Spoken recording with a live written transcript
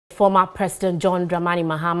former President John Dramani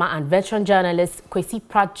Mahama and veteran journalist Kwesi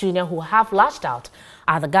Pratt Jr., who have lashed out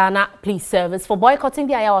at the Ghana Police Service for boycotting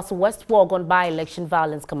the Ayawaso West Wuogon by-election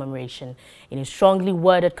violence commemoration. In a strongly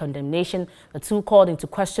worded condemnation, the two called into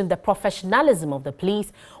question the professionalism of the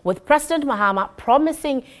police, with President Mahama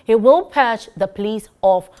promising he will purge the police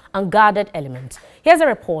of unguarded elements. Here's a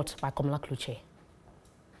report by Kwesi.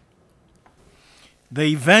 The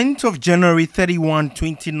event of January 31,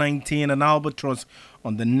 2019, an albatross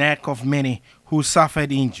on the neck of many who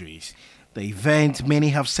suffered injuries. The event, many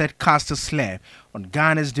have said, cast a slur on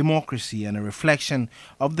Ghana's democracy and a reflection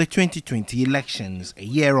of the 2020 elections. A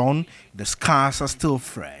year on, the scars are still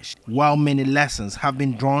fresh. While many lessons have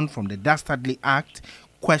been drawn from the Dastardly Act,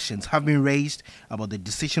 questions have been raised about the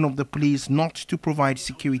decision of the police not to provide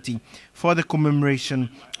security for the commemoration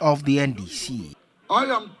of the NDC. I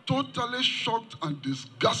am totally shocked and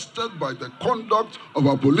disgusted by the conduct of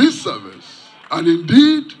our police service. And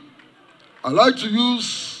indeed, I'd like to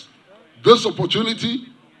use this opportunity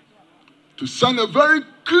to send a very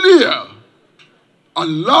clear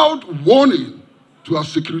and loud warning to our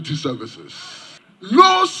security services.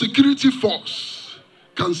 No security force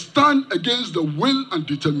can stand against the will and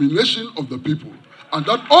determination of the people, and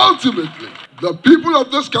that ultimately the people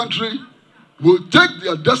of this country will take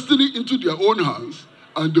their destiny into their own hands,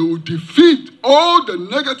 and they will defeat all the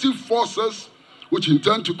negative forces which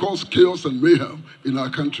intend to cause chaos and mayhem in our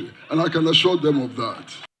country. And I can assure them of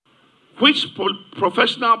that. Which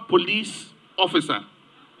professional police officer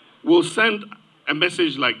will send a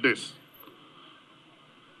message like this?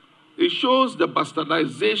 It shows the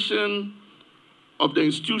bastardization of the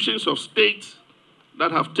institutions of state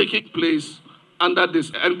that have taken place under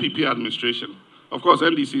this NPP administration. Of course,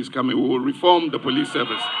 NDC is coming. We will reform the police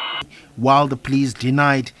service. While the police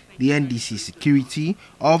denied the NDC security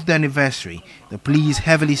of the anniversary, the police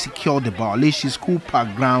heavily secured the Baolishi School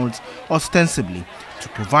Park grounds ostensibly to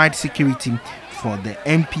provide security for the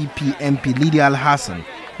MPP MP Lydia Al-Hassan,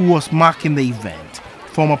 who was marking the event.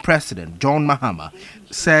 Former President John Mahama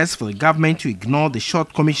says for the government to ignore the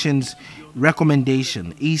Short Commission's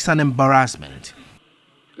recommendation is an embarrassment.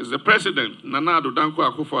 It's the President, Nana Addo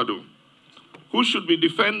Dankwa Akufo-Addo, who should be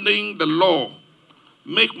defending the law,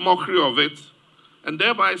 make mockery of it, and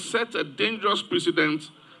thereby set a dangerous precedent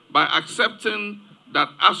by accepting that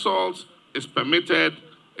assault is permitted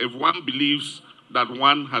if one believes that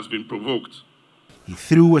one has been provoked. He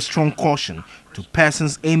threw a strong caution to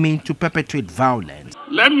persons aiming to perpetrate violence.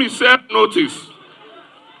 Let me serve notice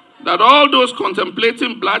that all those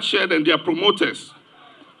contemplating bloodshed and their promoters,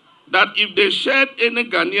 that if they shed any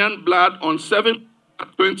Ghanaian blood on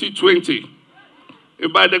 7/2020,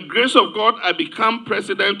 if by the grace of God I become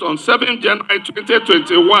president on 7 January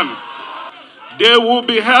 2021, they will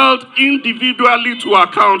be held individually to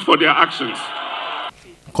account for their actions.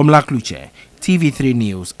 Kwesi, TV3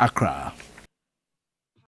 News, Accra.